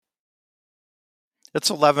It's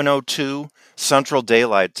 11:02 Central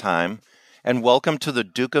Daylight Time, and welcome to the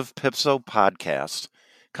Duke of Pipso podcast,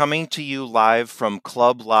 coming to you live from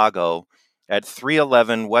Club Lago at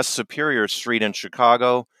 311 West Superior Street in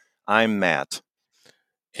Chicago. I'm Matt.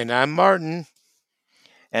 And I'm Martin.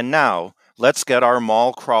 And now, let's get our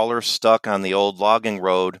mall crawler stuck on the old logging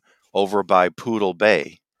road over by Poodle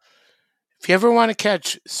Bay. If you ever want to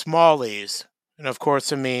catch smallies, and of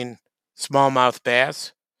course I mean smallmouth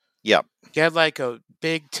bass, Yep. get like a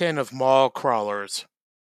big tin of mall crawlers.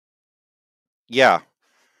 Yeah.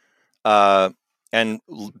 And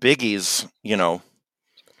biggies,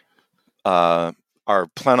 are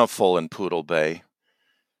plentiful in Poodle Bay.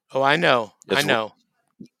 Oh, I know. I know.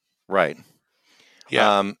 Right.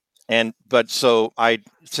 Yeah. So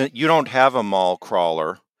you don't have a mall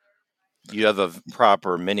crawler. You have a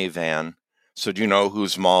proper minivan. So do you know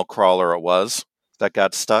whose mall crawler it was that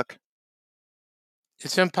got stuck?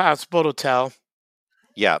 It's impossible to tell.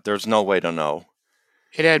 Yeah, there's no way to know.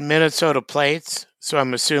 It had Minnesota plates, so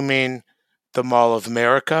I'm assuming the Mall of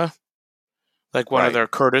America, like one of their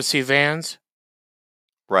courtesy vans.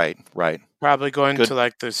 Right. Probably going to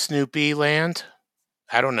like the Snoopy land.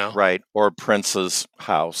 I don't know. Right, or Prince's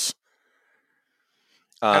house.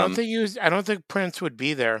 I don't think Prince would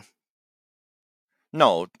be there.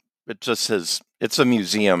 No, it's a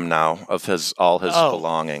museum now of all his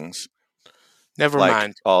belongings. Never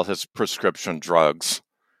mind. All his prescription drugs.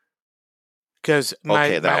 Because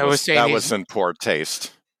that was in poor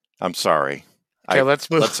taste. I'm sorry. Okay, let's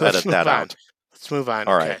edit that out. Let's move on.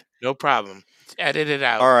 All okay, right. No problem. Let's edit it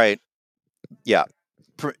out. All right. Yeah.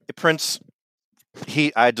 Prince,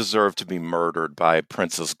 I deserve to be murdered by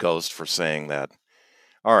Prince's ghost for saying that.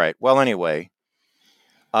 All right. Well, anyway,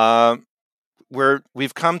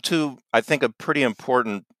 we've come to, I think, a pretty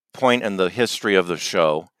important point in the history of the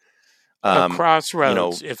show. A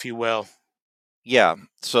crossroads, if you will. Yeah.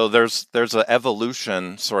 So there's an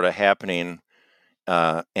evolution sort of happening,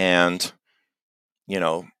 and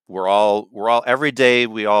we're all every day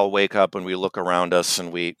we all wake up and we look around us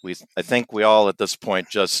and I think we all at this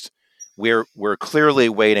point we're clearly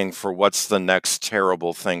waiting for what's the next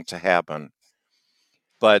terrible thing to happen.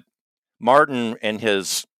 But Martin, in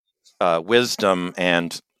his wisdom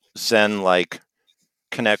and Zen-like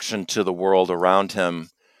connection to the world around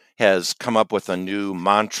him, has come up with a new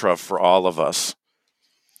mantra for all of us.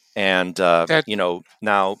 And,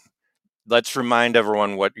 now let's remind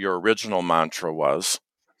everyone what your original mantra was.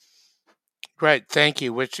 Right. Thank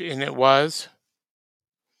you. And it was?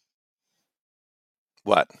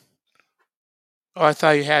 What? Oh, I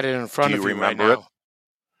thought you had it in front of you remember right now. It?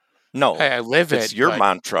 No. I live it's your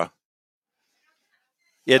mantra.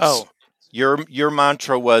 It's your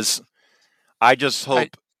mantra was, I just hope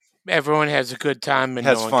everyone has a good time and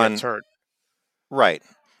has no one fun. Gets hurt. Right.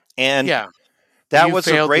 And that was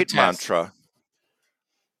a great mantra.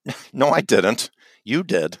 No, I didn't. You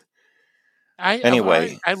did.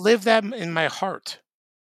 Anyway. I live that in my heart.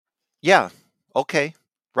 Yeah. Okay.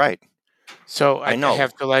 Right. So I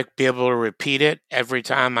have to be able to repeat it every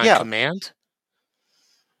time I command?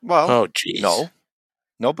 Well, oh, geez. No.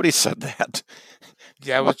 Nobody said that.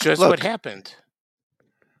 That was just what happened.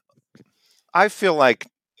 I feel like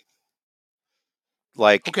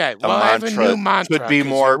okay, well, I have a new mantra could be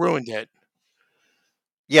more. You ruined it.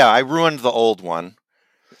 Yeah, I ruined the old one.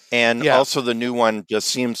 And also the new one just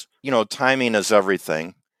seems, timing is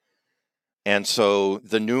everything. And so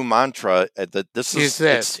the new mantra that this is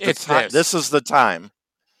this. This is the time.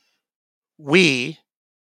 We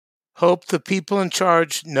hope the people in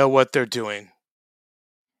charge know what they're doing.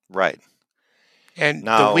 Right. And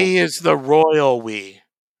the we is the royal we,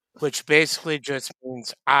 which basically just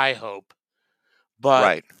means I hope.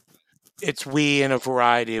 But it's we in a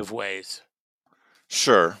variety of ways.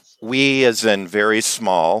 Sure. We as in very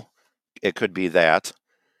small. It could be that.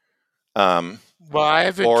 Well, I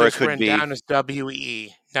have it just written down as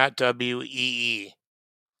W-E, not W-E-E.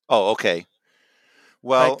 Oh, okay.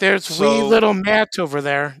 Well, there's wee little Matt over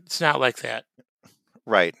there. It's not like that.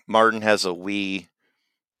 Right. Martin has a wee.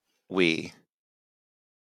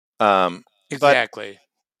 Exactly.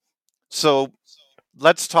 So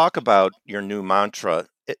let's talk about your new mantra.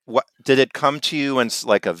 Did it come to you in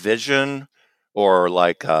like a vision or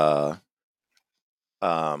like I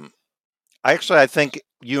think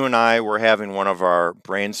you and I were having one of our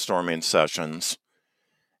brainstorming sessions,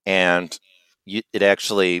 and it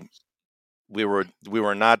actually we were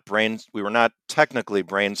not technically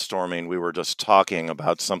brainstorming. We were just talking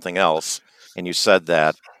about something else, and you said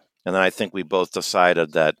that, and then I think we both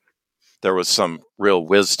decided that there was some real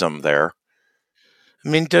wisdom there. I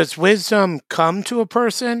mean, does wisdom come to a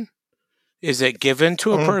person? Is it given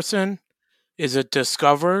to a person? Is it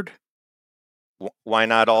discovered? Why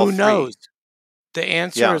not all Who three? knows? The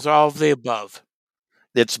answer is all of the above.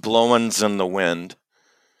 It's blowings in the wind.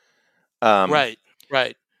 Right.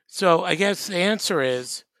 So I guess the answer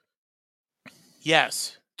is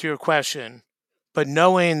yes to your question, but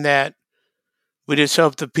knowing that we just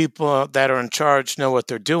hope the people that are in charge know what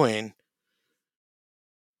they're doing.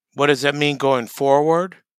 What does that mean going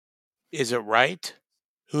forward? Is it right?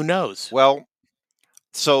 Who knows? Well,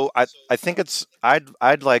 so I think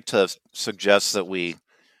I'd like to suggest that we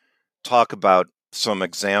talk about some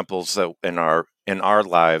examples that in our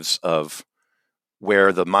lives of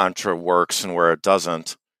where the mantra works and where it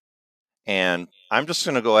doesn't. And I'm just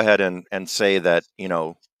going to go ahead and say that,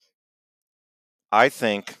 I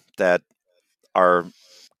think that our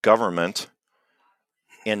government,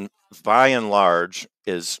 by and large,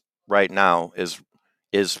 is right now is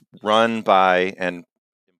run by and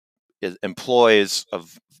it employs a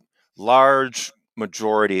large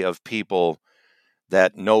majority of people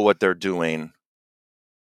that know what they're doing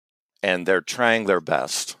and they're trying their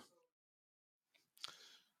best.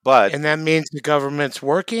 And that means the government's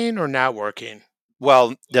working or not working?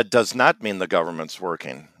 Well, that does not mean the government's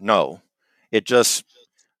working. No. It just,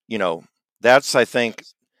 I think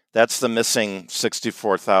that's the missing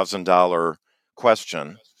 $64,000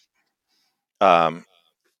 question.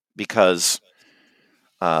 Because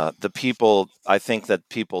the people, I think that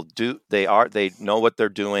people they know what they're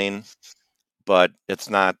doing, but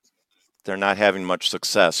they're not having much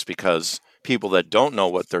success because people that don't know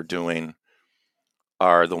what they're doing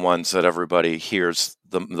are the ones that everybody hears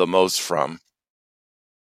the most from,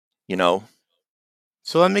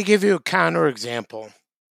 So let me give you a counterexample.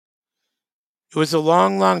 It was a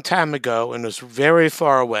long, long time ago and was very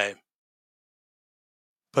far away.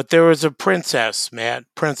 But there was a princess, Matt,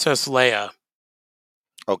 Princess Leia.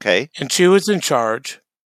 Okay. And she was in charge,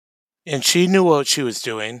 and she knew what she was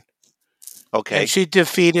doing. Okay. And she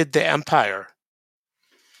defeated the Empire.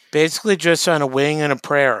 Basically just on a wing and a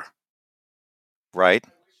prayer. Right.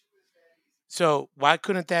 So why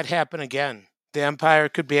couldn't that happen again? The Empire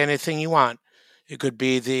could be anything you want. It could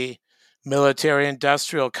be the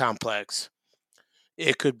military-industrial complex.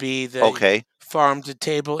 It could be the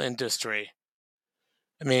farm-to-table industry.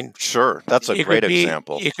 I mean, sure, that's a great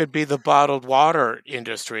example. It could be the bottled water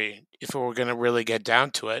industry if we're going to really get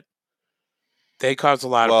down to it. They cause a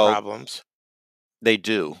lot of problems. They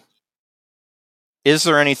do. Is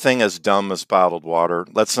there anything as dumb as bottled water?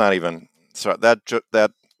 Let's not even. So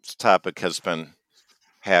that topic has been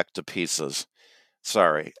hacked to pieces.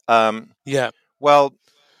 Sorry. Yeah. Well,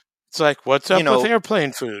 it's like, what's up with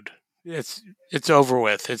airplane food? It's over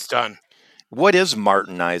with. It's done. What is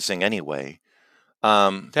Martinizing anyway?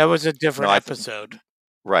 That was a different episode.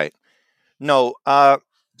 Right. No.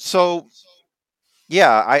 So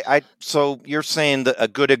yeah, so you're saying that a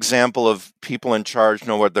good example of people in charge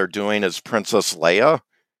know what they're doing is Princess Leia?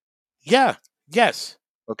 Yeah. Yes.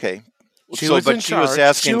 Okay. She was in charge. She was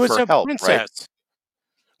asking for help, princess. Right?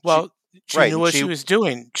 Well, she knew what she was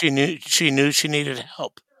doing. She knew she needed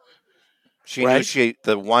help. She knew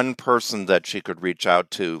the one person that she could reach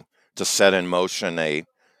out to set in motion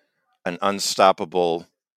an unstoppable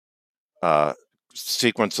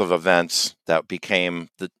sequence of events that became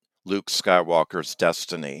Luke Skywalker's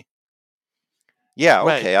destiny. Yeah,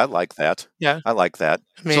 okay, I like that. Yeah, I like that.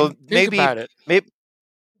 I mean, so think about it.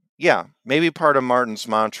 Maybe part of Martin's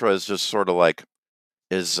mantra is just sort of like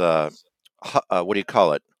what do you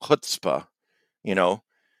call it? Chutzpah. You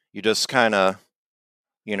just kind of,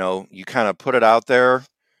 you kind of put it out there.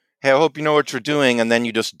 Hey, I hope you know what you're doing, and then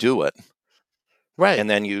you just do it. Right. And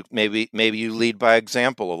then you maybe you lead by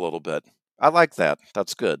example a little bit. I like that.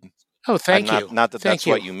 That's good. Oh, thank you. Not that that's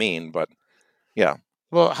what you mean, but yeah.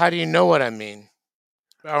 Well, how do you know what I mean?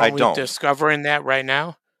 Are we discovering that right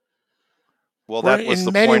now? Well, that was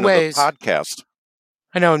the point of the podcast.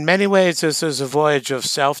 I know in many ways this is a voyage of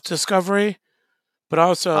self-discovery, but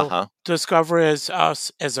also discovery as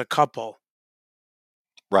us as a couple.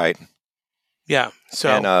 Right. Yeah. So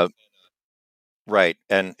and right,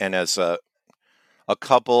 and as a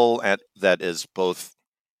couple that is both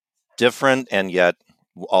different and yet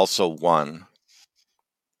also one.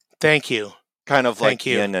 Thank you. Kind of like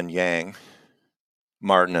yin and yang.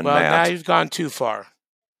 Martin and Matt. Well, now you've gone too far.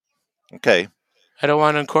 Okay. I don't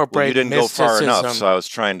want to incorporate you didn't mysticism. Go far enough, so I was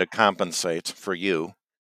trying to compensate for you.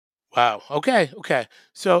 Wow. Okay.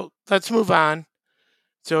 So let's move on.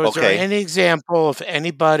 So is there any example of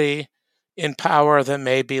anybody in power that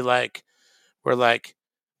may be like,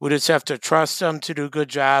 we just have to trust them to do a good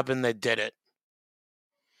job and they did it?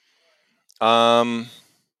 Well,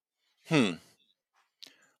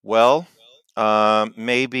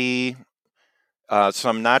 maybe So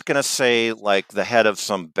I'm not going to say like the head of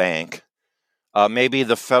some bank. Maybe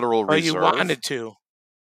the Federal But Reserve. you wanted to.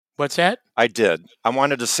 What's that? I did. I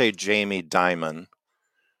wanted to say Jamie Dimon.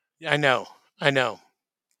 I know.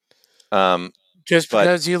 Um, Just but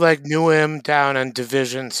because you like knew him down on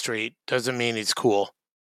Division Street doesn't mean he's cool.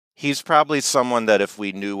 he's probably someone that if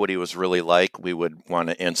we knew what he was really like, we would want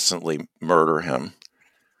to instantly murder him.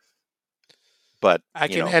 But I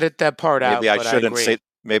can edit that part out. maybe I but shouldn't agree. say.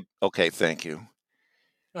 Maybe okay. Thank you.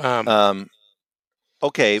 Um,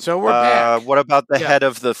 Okay. So we're back. What about the Yeah. head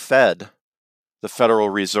of the Fed, the Federal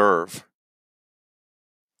Reserve?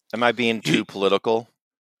 Am I being too political?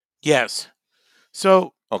 Yes.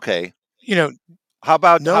 So okay. How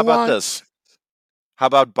about this? How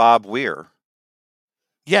about Bob Weir?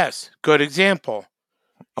 Yes, good example.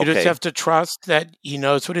 You Okay. just have to trust that he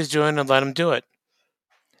knows what he's doing and let him do it.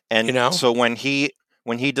 And so when he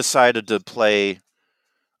decided to play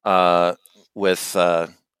with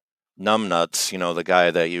Numbnuts, the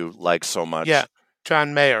guy that you like so much. Yeah,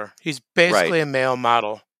 John Mayer. He's basically a male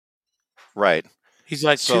model. Right. He's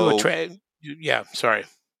like yeah, sorry.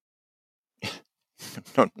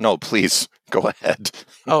 No, please go ahead.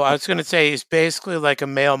 Oh, I was going to say he's basically like a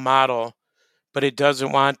male model, but he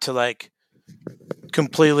doesn't want to like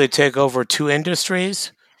completely take over two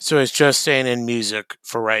industries, so he's just staying in music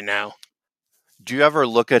for right now. Do you ever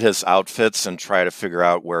look at his outfits and try to figure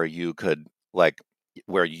out where you could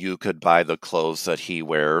buy the clothes that he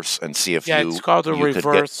wears and see if it's called the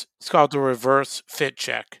reverse. It's called the reverse fit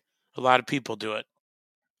check. A lot of people do it.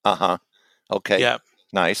 Okay. Yeah.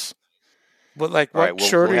 Nice. But what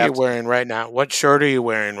shirt are you wearing right now? What shirt are you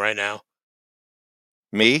wearing right now?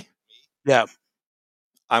 Me? Yeah.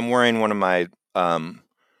 I'm wearing one of my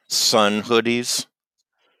Sun hoodies.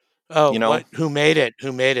 Oh, who made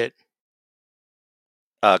it?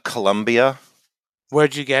 Columbia.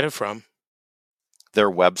 Where'd you get it from?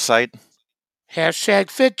 Their website.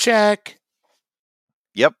 #FitCheck.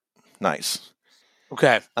 Yep. Nice.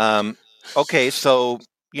 Okay. Okay, so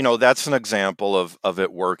that's an example of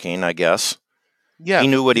it working, I guess. Yeah. He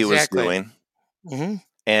knew what he was doing. Mm-hmm.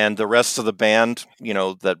 And the rest of the band,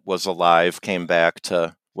 that was alive came back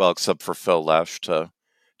except for Phil Lesh to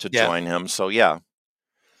join him. So yeah.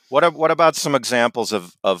 What about some examples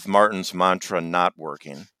of Martin's mantra not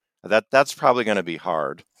working? That's probably going to be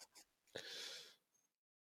hard.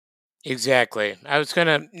 Exactly. I was going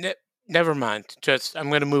to never mind. I'm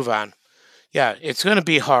going to move on. Yeah, it's going to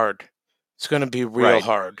be hard. It's going to be real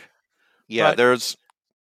hard. Yeah,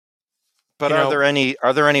 but are there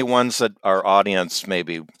any ones that our audience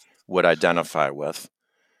maybe would identify with?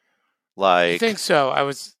 I think so. I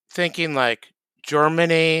was thinking like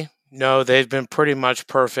Germany. No, they've been pretty much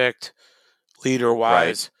perfect leader-wise.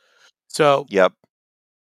 Right. So, yep.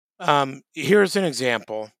 Here's an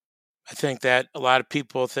example. I think that a lot of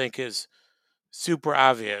people think is super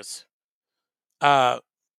obvious. Remember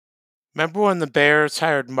when the Bears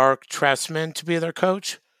hired Mark Trestman to be their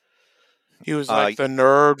coach? He was like the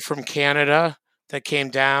nerd from Canada that came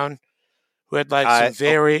down, who had like some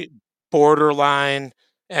very borderline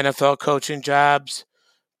NFL coaching jobs,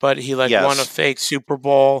 but he won a fake Super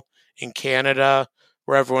Bowl in Canada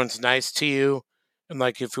where everyone's nice to you, and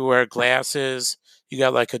like if you wear glasses, you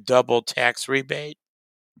got like a double tax rebate.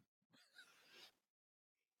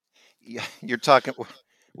 Yeah, you're talking.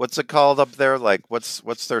 What's it called up there? Like, what's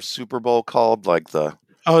their Super Bowl called? Like the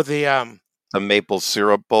maple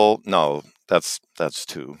syrup bowl? No, that's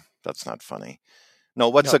not funny. No,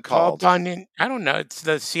 what's it called? Paul Bunyan. I don't know. It's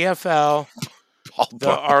the CFL.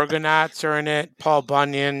 Argonauts are in it. Paul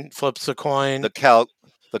Bunyan flips a coin.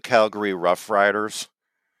 The Calgary Rough Riders.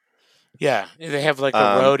 Yeah, they have like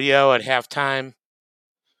a rodeo at halftime.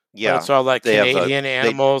 Yeah, but it's all like Canadian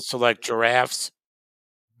animals, so like giraffes.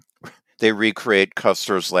 They recreate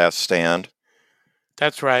Custer's Last Stand.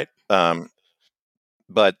 That's right.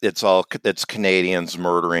 But it's Canadians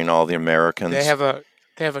murdering all the Americans. They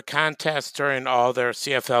have a contest during all their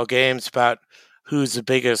CFL games about who's the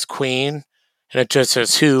biggest queen, and it just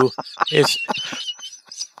says who is.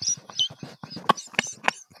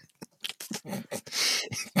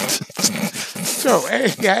 So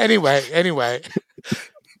yeah. Anyway.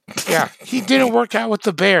 Yeah, he didn't work out with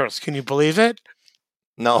the Bears. Can you believe it?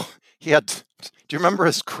 No, he had. Do you remember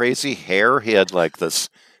his crazy hair? He had like this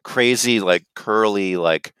crazy, like curly,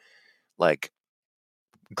 like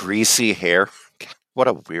greasy hair. What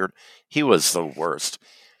a weird. He was the worst.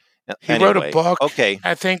 He wrote a book. Okay,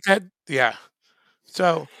 I think that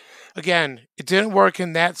So again, it didn't work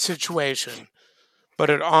in that situation, but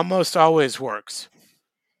it almost always works.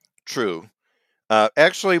 True.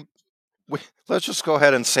 Actually, let's just go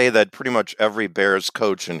ahead and say that pretty much every Bears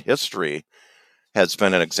coach in history has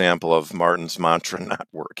been an example of Martin's mantra not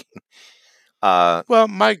working. Well,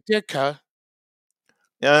 Mike Ditka.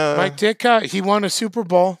 Mike Ditka, he won a Super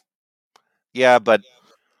Bowl. Yeah, but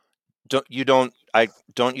don't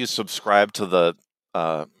you subscribe to the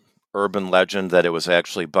urban legend that it was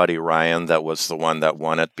actually Buddy Ryan that was the one that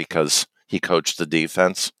won it because he coached the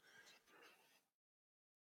defense?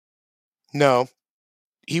 No.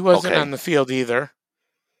 He wasn't on the field either.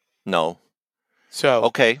 No. So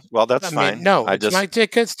okay, well that's fine. No, it's Mike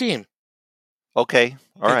Ditka's team. Okay,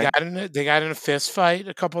 all right. They got in a fist fight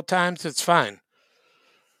a couple times. It's fine.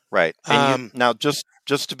 Right. And now, just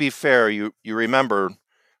to be fair, you remember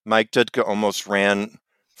Mike Ditka almost ran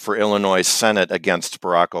for Illinois Senate against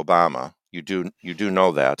Barack Obama. You do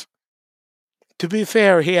know that. To be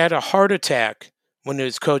fair, he had a heart attack when he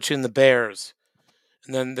was coaching the Bears,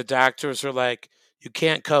 and then the doctors were like, "You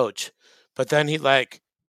can't coach." But then he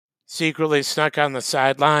secretly snuck on the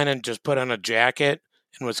sideline and just put on a jacket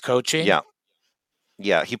and was coaching.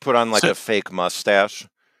 Yeah. He put on a fake mustache.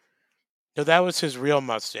 No, that was his real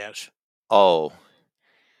mustache. Oh.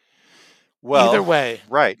 Well, either way.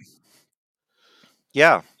 Right.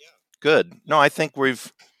 Yeah. Good. No, I think we're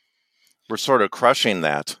sort of crushing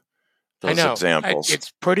those examples.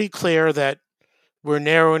 It's pretty clear that we're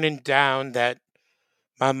narrowing it down that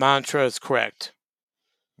my mantra is correct.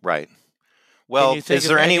 Right. Well, is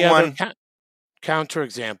there anyone counter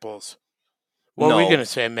examples? What were we going to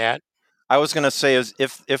say, Matt? I was going to say is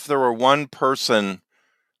if there were one person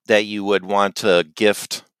that you would want to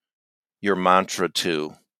gift your mantra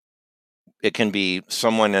to, it can be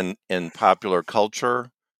someone in popular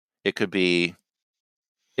culture. It could be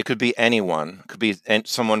anyone. It could be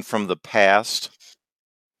someone from the past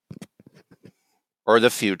or the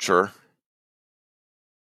future.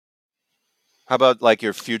 How about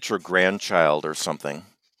your future grandchild or something?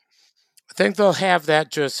 I think they'll have that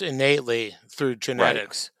just innately through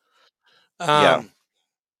genetics. Right.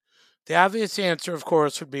 The obvious answer, of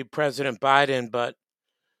course, would be President Biden, but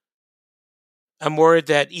I'm worried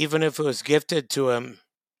that even if it was gifted to him,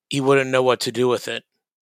 he wouldn't know what to do with it.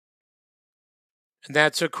 And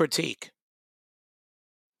that's a critique.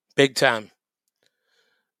 Big time.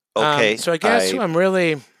 Okay. So I guess I'm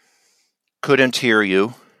really... Couldn't hear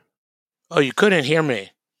you. Oh, you couldn't hear me?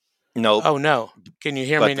 Nope. Oh, no. Can you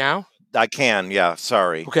hear me now? I can, yeah.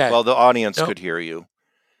 Sorry. Okay. Well, the audience could hear you.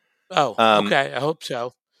 Oh, okay. I hope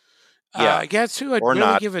so. Yeah. I guess who I'd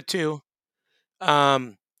really give it to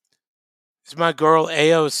is my girl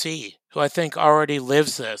AOC, who I think already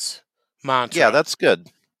lives this mantra. Yeah, that's good.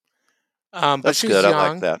 But she's good. Young. I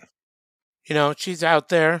like that. She's out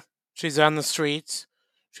there. She's on the streets.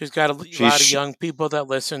 She's got a lot of young people that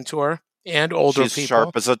listen to her and older people. She's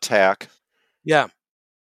sharp as a tack. Yeah.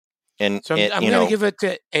 And so I'm going to give it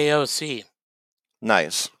to AOC.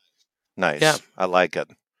 Nice. Yeah. I like it.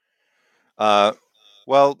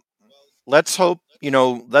 Well, let's hope,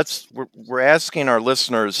 we're asking our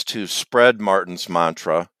listeners to spread Martin's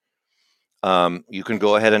mantra. You can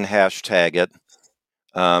go ahead and hashtag it.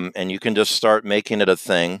 And you can just start making it a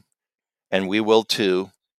thing. And we will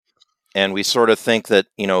too. And we sort of think that,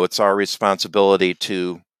 it's our responsibility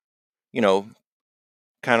to,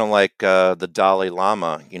 kind of like the Dalai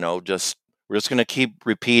Lama, we're just going to keep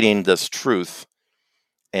repeating this truth.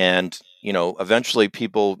 And, eventually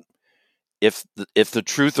people, if the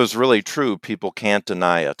truth is really true, people can't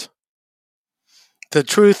deny it. The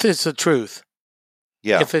truth is the truth.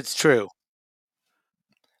 Yeah. If it's true.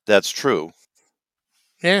 That's true.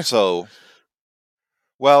 Yeah. So,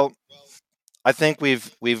 well, I think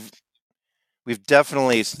we've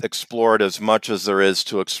definitely explored as much as there is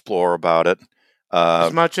to explore about it.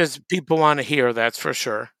 As much as people want to hear, that's for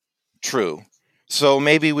sure. True. So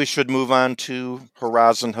maybe we should move on to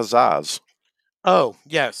hurrahs and huzzahs. Oh,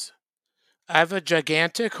 yes. I have a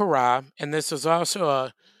gigantic hurrah, and this is also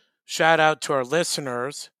a shout out to our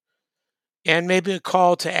listeners, and maybe a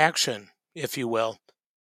call to action, if you will.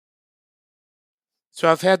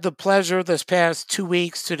 So I've had the pleasure this past 2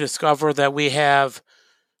 weeks to discover that we have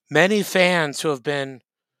many fans who have been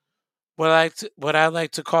what I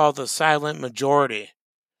like to call the silent majority.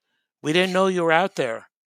 We didn't know you were out there.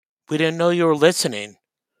 We didn't know you were listening.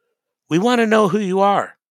 We want to know who you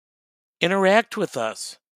are. Interact with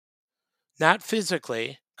us. Not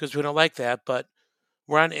physically, because we don't like that, but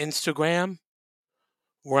we're on Instagram.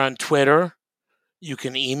 We're on Twitter. You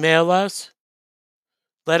can email us.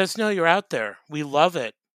 Let us know you're out there. We love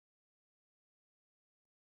it.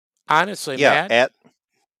 Honestly, Matt.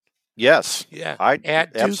 Yes. Yeah.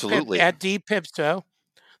 Absolutely. At DPipso.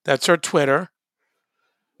 That's our Twitter.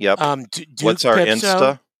 Yep. What's our Pipso,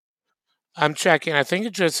 Insta? I'm checking. I think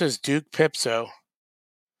it just says Duke Pipso.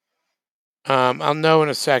 I'll know in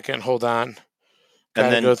a second. Hold on. And Gotta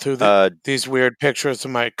then go through these weird pictures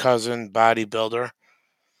of my cousin bodybuilder.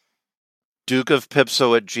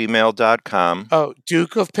 dukeofpipso@gmail.com. Oh,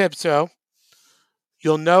 Duke of Pipso.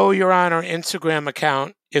 You'll know you're on our Instagram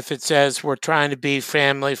account if it says we're trying to be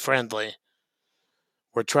family friendly.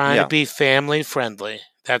 We're trying to be family friendly.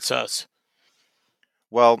 That's us.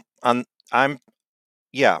 Well, I'm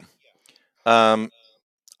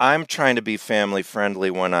trying to be family friendly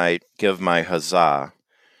when I give my huzzah.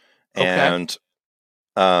 Okay. And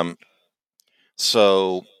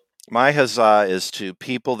so my huzzah is to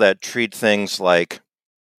people that treat things like,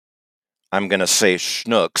 I'm going to say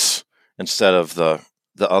schnooks instead of the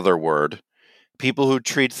other word. People who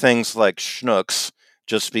treat things like schnooks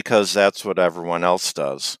just because that's what everyone else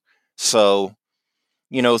does. So,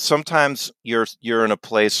 sometimes you're in a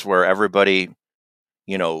place where everybody,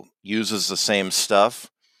 uses the same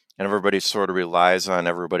stuff, and everybody sort of relies on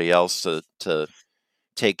everybody else to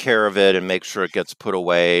take care of it and make sure it gets put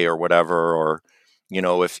away or whatever. Or,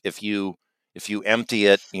 if you empty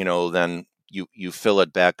it, then you fill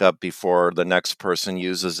it back up before the next person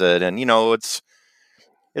uses it. And,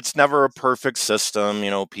 it's never a perfect system.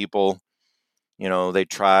 People, they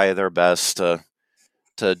try their best to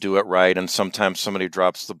do it right, and sometimes somebody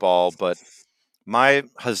drops the ball. But my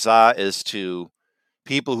huzzah is to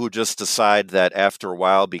people who just decide that after a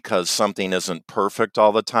while, because something isn't perfect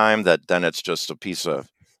all the time, that then it's just a piece of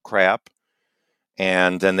crap,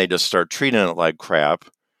 and then they just start treating it like crap,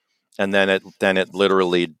 and then it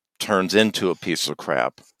literally turns into a piece of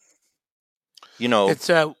crap. It's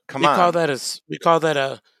come on. We call that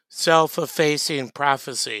a self-effacing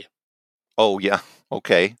prophecy. Oh yeah,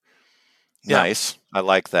 okay, Yeah. nice. I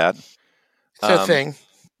like that. It's a thing.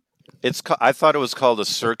 I thought it was called a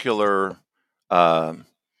circular. It's not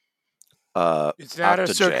octojay.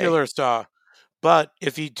 A circular saw, but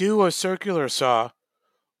if you do a circular saw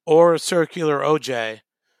or a circular OJ,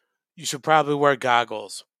 you should probably wear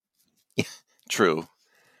goggles. True.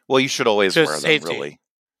 Well, you should always Just wear safety. them, really.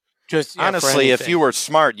 Just honestly, if you were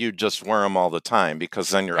smart, you'd just wear them all the time, because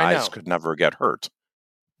then your eyes could never get hurt.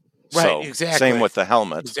 Right, So, exactly. Same with the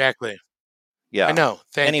helmet. Exactly. Yeah. I know.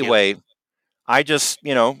 Anyway, I just,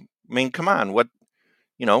 come on, what,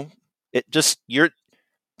 it just you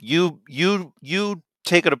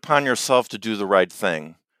take it upon yourself to do the right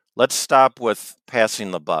thing. Let's stop with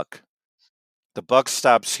passing the buck. The buck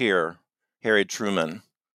stops here, Harry Truman.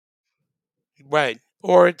 Right.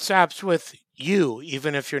 Or it stops with you,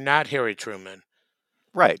 even if you're not Harry Truman.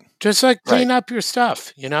 Right. Just like clean up your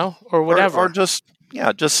stuff, or whatever. Or just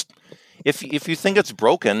if you think it's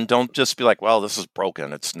broken, don't just be like, well, this is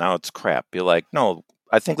broken. It's crap. Be like, no,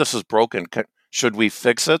 I think this is broken. Should we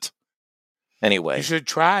fix it? Anyway. You should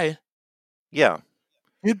try. Yeah.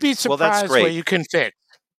 You'd be surprised what you can fix.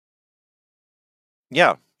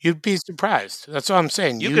 Yeah. You'd be surprised. That's what I'm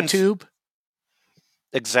saying. YouTube.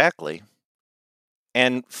 Exactly.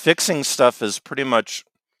 And fixing stuff is pretty much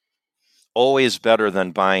always better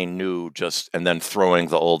than buying new and then throwing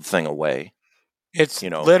the old thing away. It's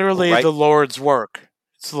literally the Lord's work.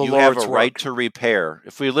 It's the Lord's work. You have a right to repair.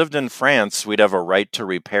 If we lived in France, we'd have a right to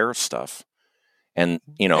repair stuff. And,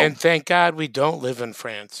 And thank God we don't live in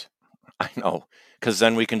France. I know, because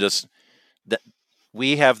then we can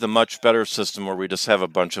we have the much better system where we just have a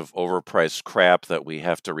bunch of overpriced crap that we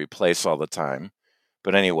have to replace all the time.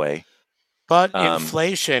 But anyway. But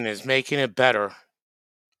inflation is making it better.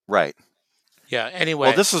 Right. Yeah. Anyway.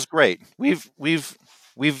 Well, this is great. We've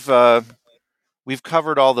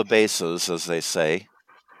covered all the bases, as they say.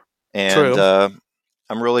 And True.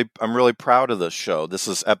 I'm really proud of this show. This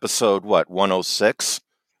is episode 106,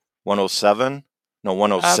 107? No,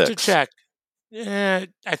 106. I'll have to check. I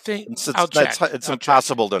think I'll check. It's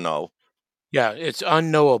impossible to know. Yeah, it's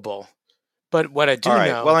unknowable. But what I do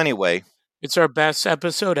know. Well, anyway, it's our best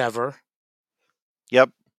episode ever. Yep.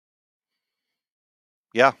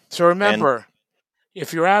 Yeah. So remember,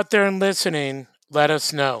 if you're out there and listening, let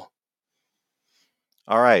us know.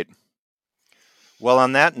 All right. Well,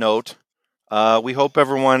 on that note, we hope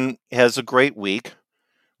everyone has a great week.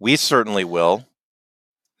 We certainly will.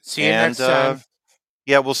 See you next time.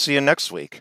 Yeah, we'll see you next week.